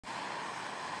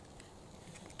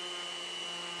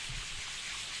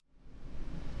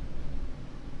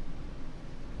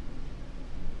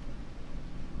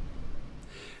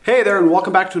Hey there, and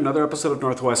welcome back to another episode of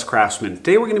Northwest Craftsman.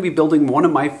 Today we're going to be building one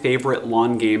of my favorite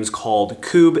lawn games called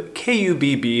Kubb,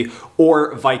 K-U-B-B,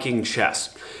 or Viking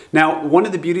chess. Now, one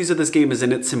of the beauties of this game is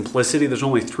in its simplicity. There's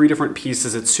only 3 different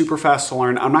pieces. It's super fast to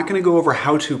learn. I'm not going to go over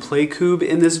how to play Kubb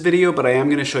in this video, but I am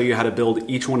going to show you how to build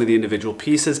each one of the individual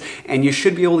pieces, and you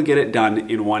should be able to get it done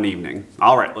in one evening.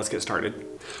 All right, let's get started.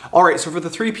 All right, so for the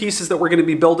 3 pieces that we're going to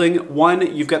be building,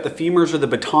 one, you've got the femurs or the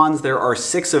batons. There are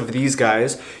 6 of these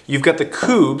guys. You've got the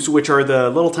kubs, which are the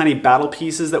little tiny battle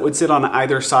pieces that would sit on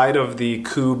either side of the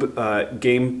Kubb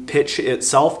game pitch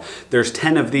itself. There's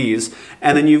 10 of these.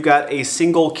 And then you've got a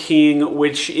single king,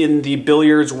 which in the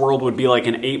billiards world would be like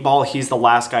an 8-ball. He's the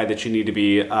last guy that you need to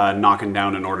be knocking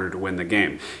down in order to win the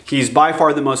game. He's by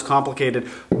far the most complicated.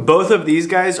 Both of these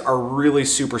guys are really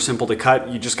super simple to cut.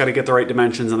 You just got to get the right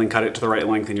dimensions and then cut it to the right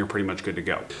length, and you're pretty much good to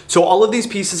go. So all of these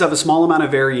pieces have a small amount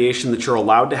of variation that you're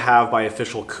allowed to have by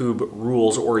official Kubb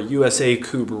rules or USA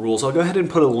Kubb rules. I'll go ahead and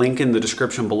put a link in the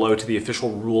description below to the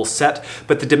official rule set,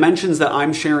 but the dimensions that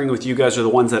I'm sharing with you guys are the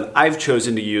ones that I've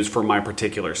chosen to use for my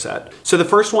particular set. So the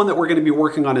first one that we're going to be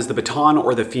working on is the baton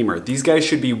or the femur. These guys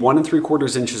should be 1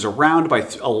 3/4 inches around by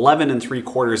 11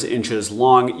 3/4 inches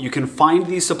long. You can find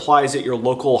these supplies at your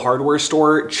local hardware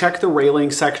store. Check the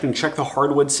railing section, check the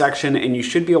hardwood section, and you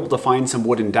should be able to find some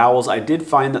wooden dowels. I did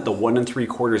find that the 1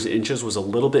 3/4 inches was a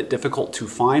little bit difficult to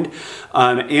find,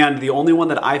 and the only one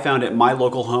that I found at my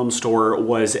local home store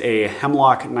was a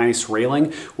Hemlock Nice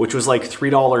railing, which was like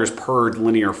 $3 per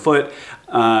linear foot.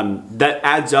 That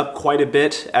adds up quite a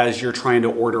bit as you're trying to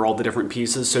order all the different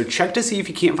pieces. So check to see if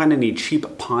you can't find any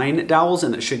cheap pine dowels,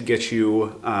 and that should get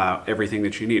you everything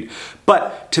that you need.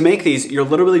 But to make these, you're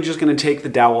literally just going to take the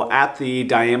dowel at the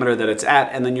diameter that it's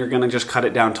at, and then you're going to just cut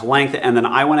it down to length. And then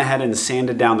I went ahead and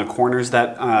sanded down the corners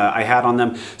that I had on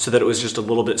them so that it was just a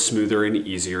little bit smoother and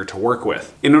easier to work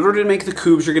with. In order to make the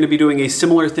Kubbs, you're going to be doing a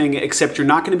similar thing, except you're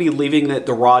not going to be leaving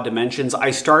the raw dimensions.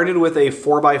 I started with a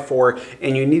 4x4,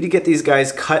 and you need to get these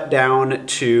guys cut down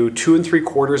to 2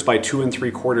 3/4 by 2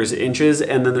 3/4 inches,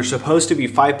 and then they're supposed to be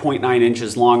 5.9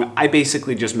 inches long. I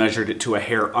basically just measured it to a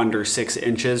hair under 6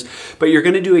 inches, but you're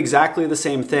going to do exactly the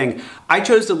same thing. I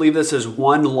chose to leave this as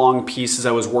one long piece as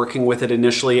I was working with it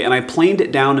initially, and I planed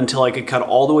it down until I could cut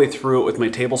all the way through it with my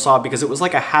table saw, because it was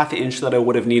like a 1/2 inch that I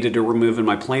would have needed to remove in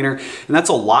my planer, and that's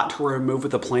a lot to remove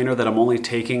with a planer that I'm only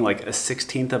taking like a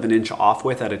 1/16 of an inch off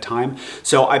with at a time.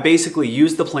 So I basically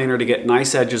used the planer to get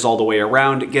nice edges all the way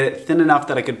around, get it thin enough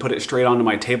that I could put it straight onto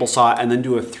my table saw, and then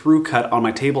do a through cut on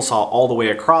my table saw all the way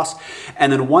across.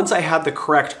 And then once I had the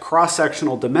correct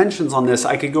cross-sectional dimensions on this,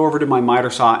 I could go over to my miter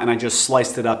saw and I just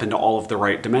sliced it up into all of the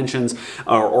right dimensions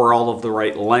or all of the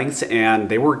right lengths, and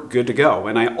they were good to go.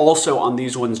 And I also on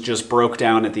these ones just broke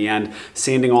down at the end,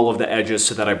 sanding all of the edges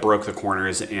so that I broke the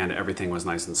corners and everything was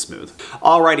nice and smooth.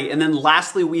 Alrighty, and then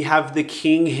lastly we have the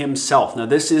king himself. Now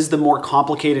this is the more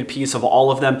complicated piece of all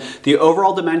of them. The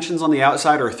overall dimensions on the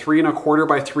outside are 3 1/4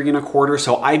 by 3 1/4,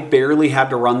 so I barely had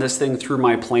to run this thing through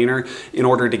my planer in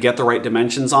order to get the right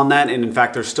dimensions on that, and in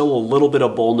fact there's still a little bit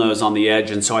of bullnose on the edge,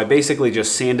 and so I basically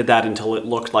just sanded that until it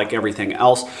looked like everything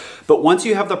else. But once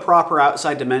you have the proper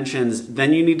outside dimensions,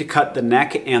 then you need to cut the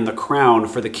neck and the crown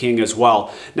for the king as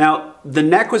well. Now the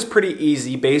neck was pretty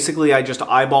easy. Basically I just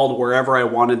eyeballed wherever I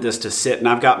wanted this to sit, and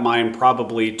I've got mine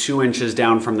probably 2 inches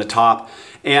down from the top.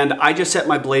 And I just set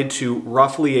my blade to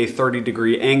roughly a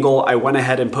 30-degree angle. I went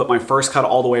ahead and put my first cut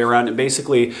all the way around, and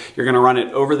basically you're gonna run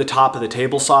it over the top of the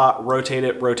table saw, rotate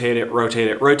it, rotate it, rotate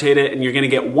it, rotate it, and you're gonna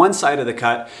get one side of the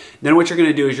cut. Then what you're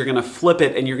gonna do is you're gonna flip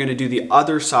it and you're gonna do the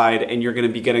other side, and you're gonna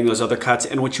be getting those other cuts.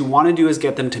 And what you wanna do is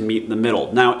get them to meet in the middle.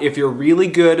 Now, if you're really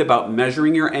good about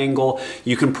measuring your angle,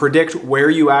 you can predict where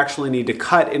you actually need to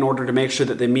cut in order to make sure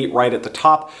that they meet right at the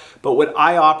top. But what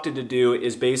I opted to do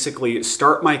is basically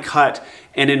start my cut,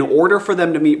 and in order for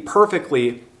them to meet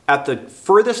perfectly, at the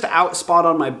furthest out spot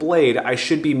on my blade, I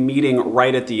should be meeting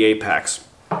right at the apex.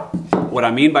 What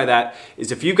I mean by that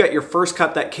is if you've got your first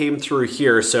cut that came through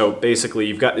here, so basically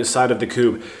you've got this side of the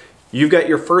Kubb, you've got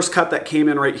your first cut that came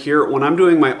in right here. When I'm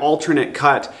doing my alternate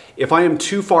cut, if I am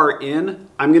too far in,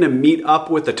 I'm gonna meet up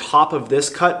with the top of this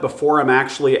cut before I'm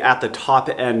actually at the top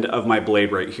end of my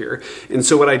blade right here. And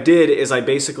so what I did is I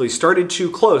basically started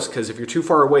too close, because if you're too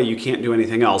far away, you can't do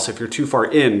anything else. If you're too far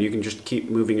in, you can just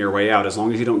keep moving your way out as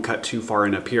long as you don't cut too far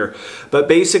in up here. But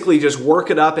basically just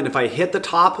work it up, and if I hit the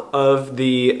top of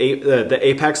the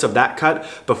apex of that cut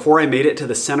before I made it to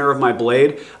the center of my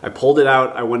blade, I pulled it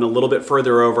out, I went a little bit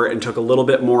further over and took a little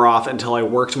bit more off until I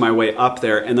worked my way up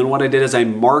there. And then what I did is I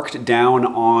marked marked down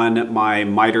on my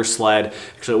miter sled.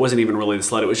 Actually, it wasn't even really the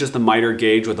sled, it was just the miter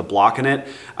gauge with a block in it.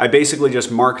 I basically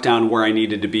just marked down where I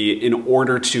needed to be in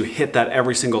order to hit that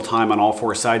every single time on all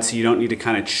four sides, so you don't need to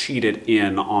kind of cheat it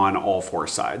in on all four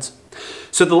sides.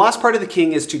 So the last part of the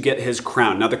king is to get his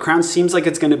crown. Now the crown seems like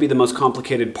it's going to be the most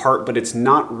complicated part, but it's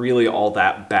not really all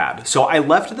that bad. So I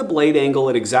left the blade angle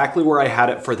at exactly where I had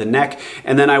it for the neck,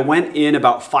 and then I went in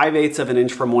about 5/8 of an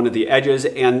inch from one of the edges,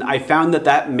 and I found that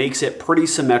that makes it pretty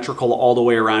symmetrical all the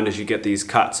way around as you get these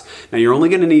cuts. Now you're only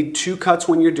going to need 2 cuts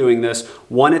when you're doing this,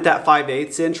 one at that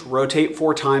 5/8 inch, rotate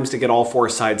 4 times to get all 4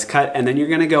 sides cut, and then you're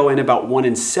going to go in about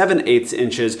 1 7/8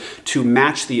 inches to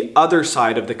match the other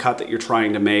side of the cut that you're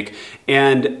trying to make.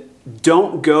 And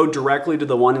don't go directly to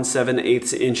the 1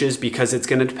 7/8 inches because it's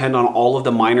going to depend on all of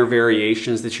the minor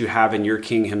variations that you have in your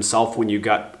king himself when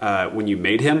you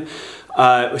made him.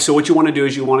 So what you want to do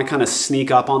is you want to kind of sneak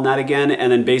up on that again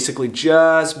and then basically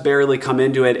just barely come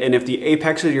into it. And if the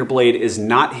apex of your blade is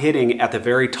not hitting at the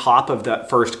very top of that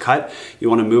first cut, you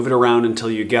want to move it around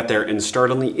until you get there and start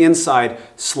on the inside,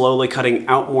 slowly cutting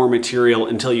out more material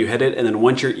until you hit it. And then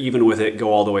once you're even with it,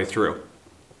 go all the way through.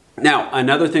 Now,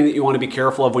 another thing that you want to be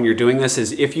careful of when you're doing this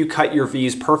is if you cut your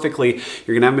V's perfectly,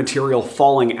 you're going to have material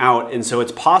falling out. And so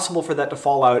it's possible for that to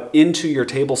fall out into your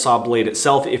table saw blade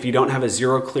itself if you don't have a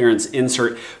zero clearance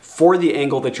insert for the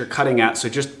angle that you're cutting at. So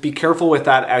just be careful with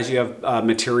that as you have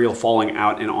material falling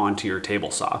out and onto your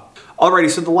table saw.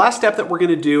 Alrighty, so the last step that we're going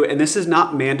to do, and this is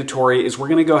not mandatory, is we're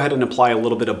going to go ahead and apply a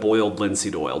little bit of boiled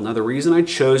linseed oil. Now the reason I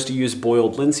chose to use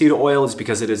boiled linseed oil is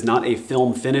because it is not a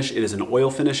film finish, it is an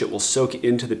oil finish. It will soak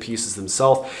into the pieces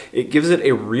themselves. It gives it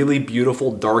a really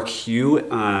beautiful dark hue,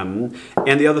 and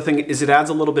the other thing is it adds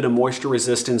a little bit of moisture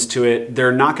resistance to it.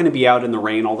 They're not going to be out in the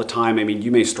rain all the time. I mean, you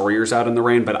may store yours out in the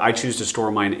rain, but I choose to store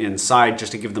mine inside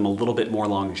just to give them a little bit more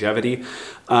longevity.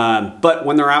 But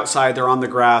when they're outside, they're on the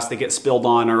grass, they get spilled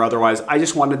on or otherwise, I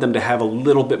just wanted them to have a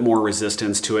little bit more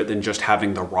resistance to it than just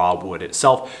having the raw wood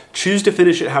itself. Choose to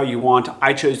finish it how you want.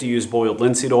 I chose to use boiled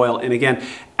linseed oil. And again,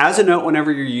 as a note,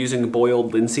 whenever you're using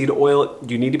boiled linseed oil,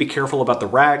 you need to be careful about the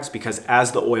rags because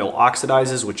as the oil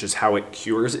oxidizes, which is how it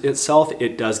cures itself,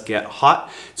 it does get hot.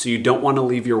 So you don't want to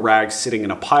leave your rags sitting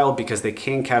in a pile because they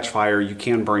can catch fire. You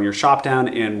can burn your shop down.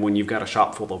 And when you've got a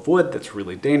shop full of wood, that's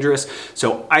really dangerous.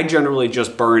 So I generally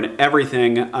just burn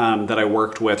everything that I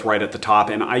worked with right at the top.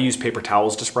 And I use paper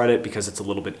towels to spread it because it's a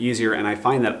little bit easier. And I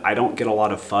find that I don't get a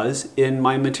lot of fuzz in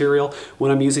my material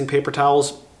when I'm using paper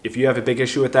towels. If you have a big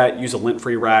issue with that, use a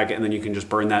lint-free rag and then you can just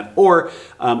burn that, or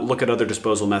look at other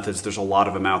disposal methods. There's a lot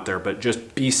of them out there, but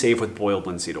just be safe with boiled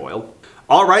linseed oil.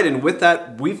 All right, and with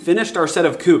that, we finished our set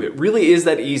of Kubb. It really is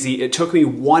that easy. It took me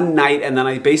one night, and then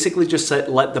I basically just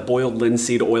let the boiled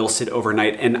linseed oil sit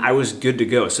overnight, and I was good to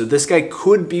go. So this guy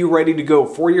could be ready to go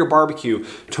for your barbecue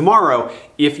tomorrow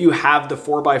if you have the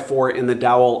 4x4 and the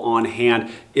dowel on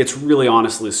hand. It's really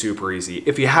honestly super easy.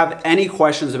 If you have any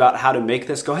questions about how to make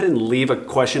this, go ahead and leave a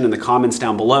question in the comments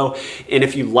down below. And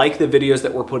if you like the videos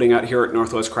that we're putting out here at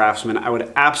Northwest Craftsman, I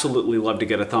would absolutely love to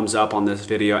get a thumbs up on this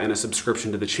video and a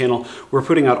subscription to the channel. We're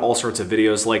putting out all sorts of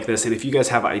videos like this. And if you guys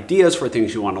have ideas for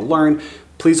things you want to learn,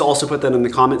 please also put that in the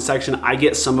comment section. I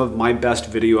get some of my best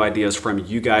video ideas from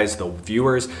you guys, the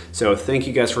viewers. So thank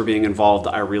you guys for being involved.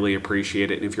 I really appreciate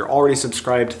it. And if you're already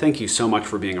subscribed, thank you so much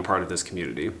for being a part of this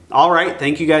community. All right,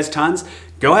 thank you guys tons.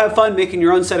 Go have fun making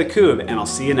your own set of Kubb, and I'll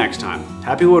see you next time.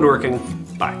 Happy woodworking.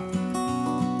 Bye.